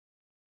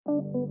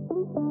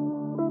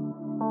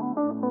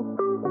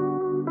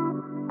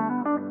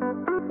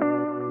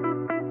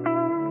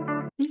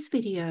This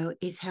video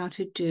is how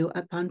to do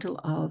a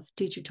bundle of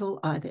digital,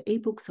 either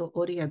ebooks or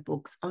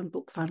audiobooks on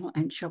BookFunnel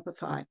and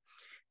Shopify.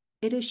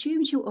 It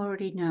assumes you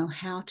already know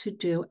how to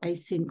do a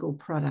single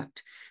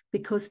product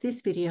because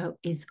this video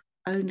is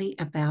only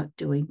about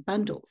doing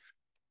bundles.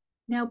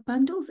 Now,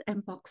 bundles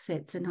and box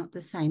sets are not the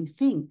same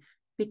thing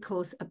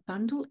because a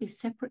bundle is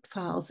separate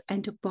files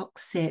and a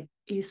box set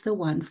is the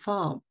one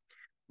file.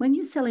 When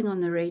you're selling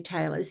on the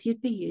retailers,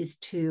 you'd be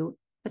used to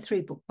a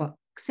 3-book box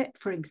set,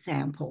 for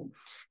example.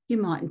 You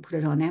mightn't put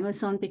it on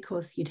Amazon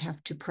because you'd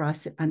have to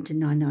price it under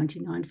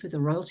 $9.99 for the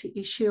royalty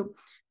issue,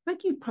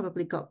 but you've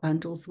probably got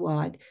bundles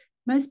wide.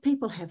 Most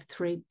people have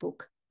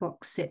 3-book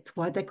box sets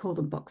wide. They call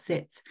them box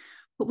sets,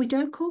 but we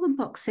don't call them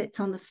box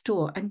sets on the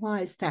store. And why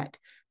is that?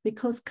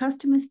 Because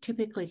customers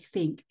typically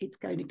think it's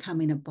going to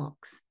come in a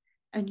box,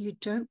 and you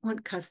don't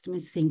want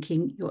customers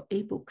thinking your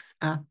ebooks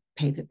are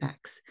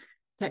paperbacks.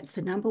 That's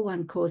the number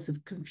one cause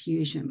of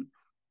confusion.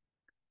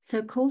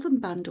 So call them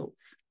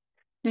bundles.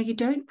 Now, you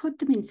don't put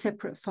them in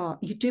separate files.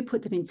 You do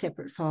put them in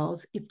separate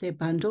files if they're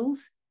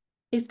bundles.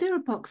 If they're a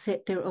box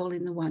set, they're all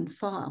in the one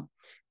file.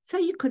 So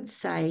you could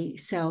say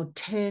sell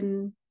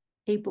 10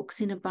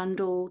 ebooks in a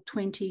bundle,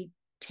 20,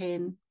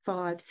 10,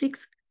 5,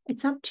 6.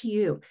 It's up to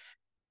you.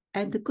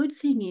 And the good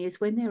thing is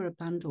when they're a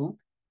bundle,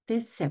 they're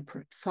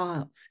separate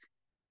files.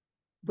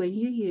 When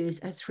you use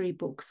a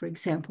 3-book, for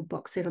example,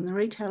 box set on the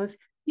retailers,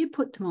 you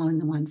put them all in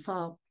the one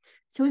file.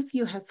 So if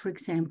you have, for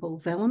example,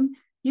 vellum,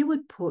 you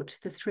would put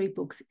the 3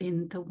 books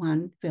in the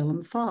one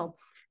vellum file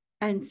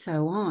and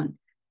so on.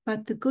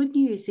 But the good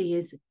news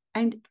is,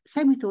 and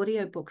same with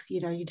audiobooks,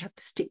 you'd have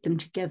to stick them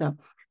together.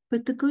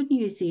 But the good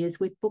news is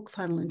with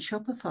BookFunnel and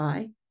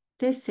Shopify,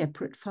 they're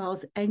separate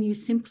files and you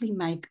simply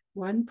make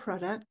one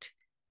product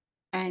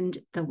and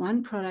the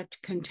one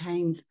product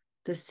contains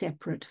the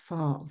separate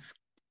files.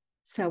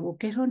 So we'll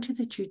get onto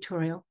the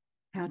tutorial,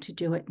 how to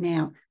do it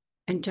now.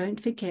 And don't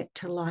forget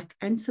to like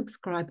and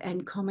subscribe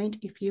and comment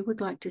if you would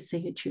like to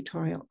see a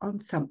tutorial on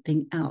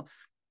something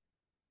else.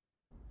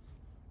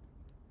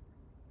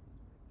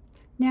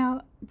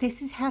 Now,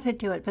 this is how to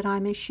do it, but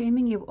I'm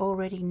assuming you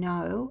already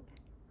know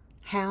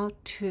how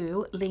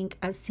to link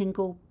a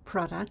single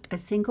product, a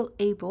single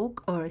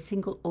ebook or a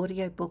single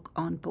audiobook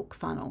on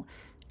BookFunnel.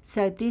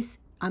 So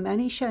I'm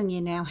only showing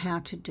you now how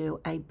to do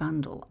a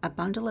bundle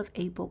of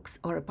ebooks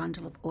or a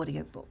bundle of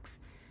audiobooks.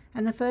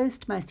 And the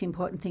first most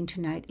important thing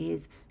to note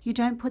is you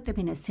don't put them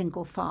in a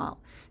single file.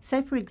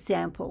 So for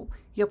example,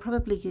 you're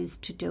probably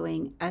used to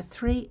doing a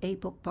 3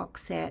 ebook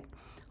box set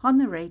on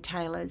the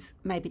retailers,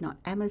 maybe not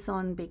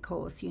Amazon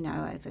because,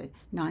 over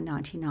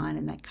 $9.99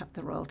 and they cut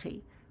the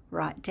royalty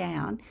right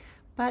down.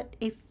 But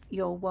if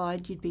you're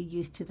wide, you'd be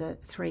used to the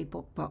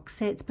 3-book box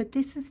sets. But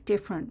this is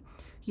different.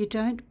 You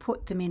don't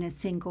put them in a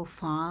single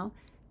file.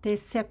 They're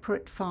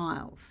separate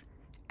files.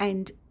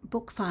 And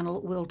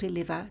BookFunnel will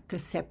deliver the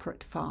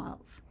separate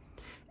files.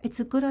 It's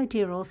a good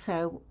idea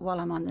also, while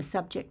I'm on the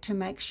subject, to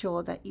make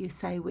sure that you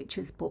say which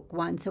is book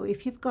 1. So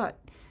if you've got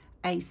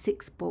a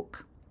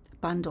 6-book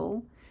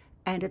bundle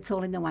and it's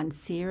all in the one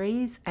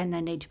series and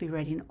they need to be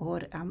read in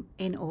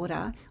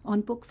order,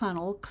 on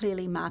BookFunnel,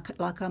 clearly mark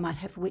it like I might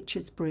have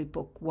Witch's Brew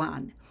book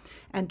 1.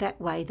 And that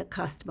way the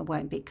customer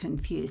won't be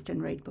confused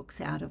and read books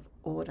out of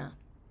order.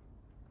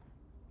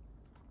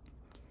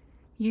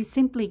 You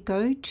simply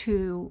go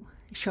to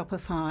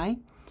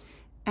Shopify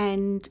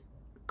and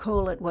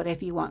call it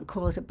whatever you want.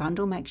 Call it a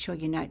bundle. Make sure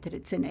you note that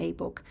it's an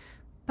ebook.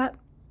 But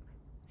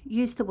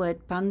use the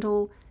word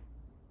bundle.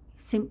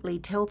 Simply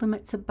tell them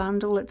it's a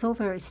bundle. It's all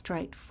very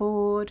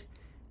straightforward.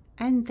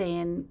 And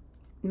then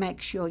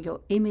make sure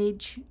your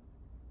image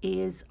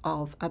is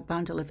of a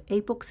bundle of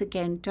ebooks.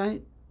 Again,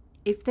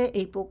 if they're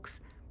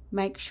ebooks,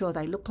 make sure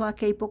they look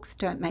like ebooks.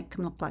 Don't make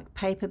them look like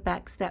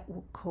paperbacks. That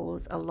will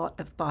cause a lot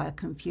of buyer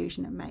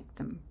confusion and make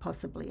them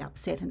possibly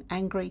upset and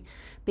angry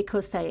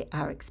because they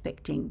are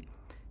expecting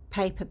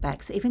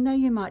paperbacks. Even though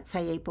you might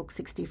say ebook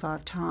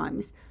 65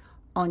 times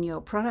on your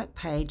product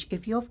page,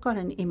 if you've got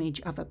an image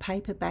of a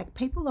paperback,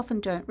 people often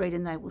don't read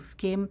and they will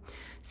skim.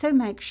 So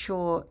make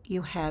sure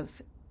you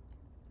have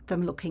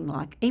them looking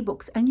like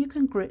ebooks and you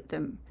can group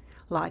them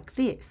like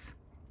this.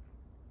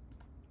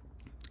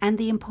 And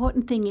the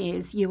important thing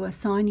is you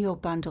assign your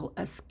bundle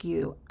a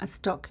SKU, a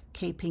stock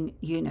keeping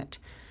unit.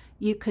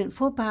 You can,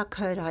 for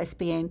barcode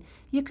ISBN,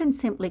 you can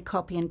simply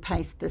copy and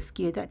paste the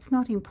SKU. That's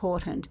not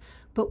important.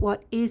 But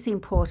what is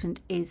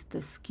important is the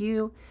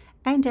SKU.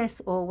 And as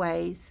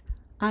always,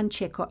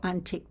 uncheck or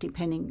untick,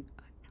 depending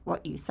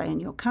what you say in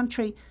your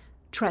country,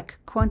 track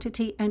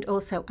quantity and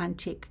also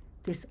untick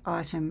this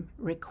item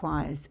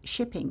requires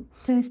shipping.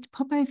 First,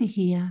 pop over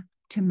here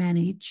to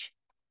manage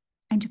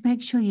and to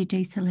make sure you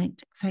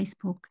deselect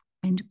Facebook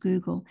and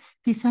Google.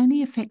 This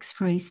only affects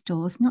free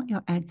stores, not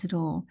your ads at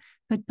all,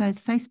 but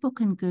both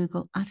Facebook and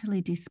Google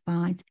utterly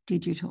despise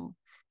digital.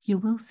 You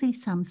will see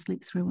some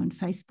slip through on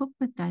Facebook,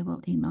 but they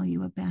will email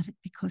you about it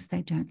because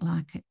they don't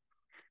like it.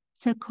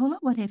 So call it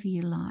whatever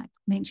you like.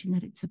 Mention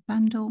that it's a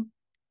bundle,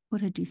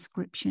 put a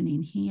description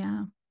in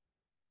here,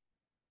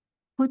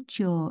 put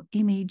your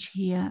image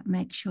here,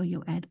 make sure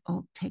you add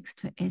alt text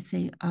for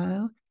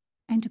SEO,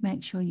 and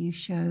make sure you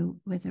show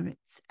whether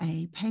it's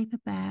a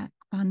paperback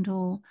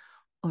bundle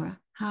or a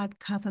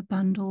hardcover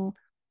bundle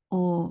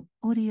or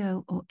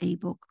audio or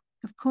ebook.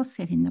 Of course,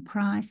 set in the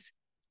price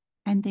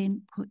and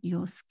then put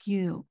your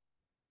SKU.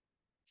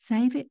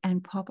 Save it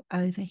and pop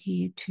over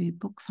here to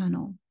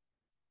BookFunnel.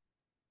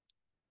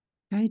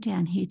 Go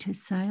down here to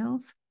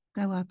sales,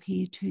 go up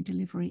here to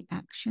delivery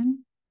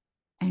action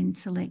and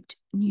select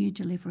new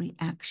delivery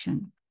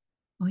action.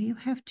 All you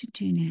have to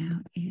do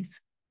now is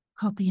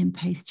copy and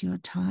paste your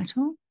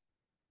title,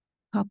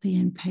 copy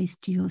and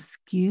paste your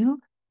SKU,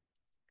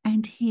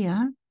 and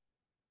here,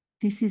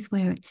 this is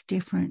where it's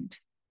different.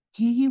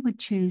 Here you would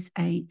choose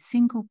a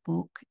single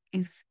book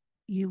if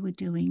you were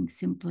doing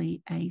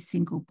simply a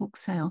single book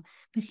sale,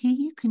 but here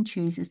you can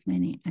choose as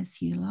many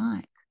as you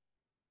like.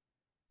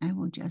 I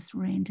will just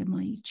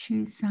randomly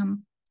choose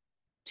some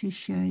to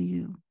show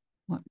you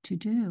what to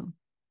do.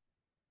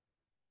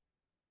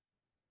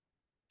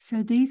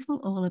 So these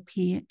will all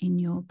appear in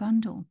your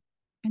bundle,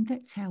 and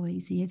that's how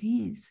easy it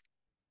is.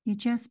 You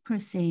just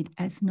proceed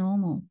as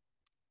normal.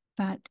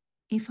 But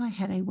if I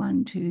had a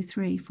 1, 2,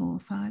 3, 4,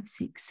 5,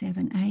 6,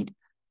 7, 8,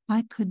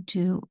 I could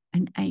do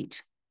an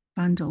 8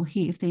 bundle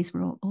here if these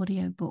were all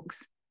audiobooks.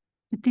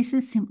 But this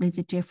is simply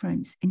the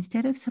difference.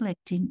 Instead of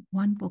selecting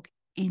one book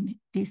in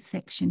this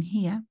section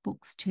here,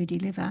 books to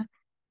deliver,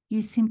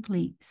 you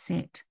simply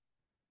set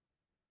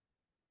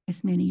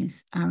as many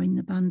as are in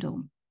the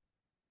bundle.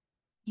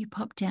 You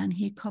pop down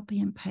here, copy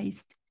and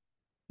paste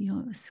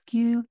your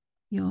SKU,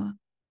 your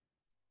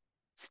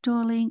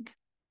store link,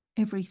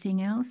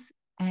 everything else,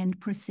 and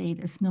proceed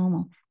as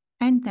normal.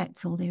 And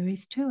that's all there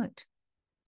is to it.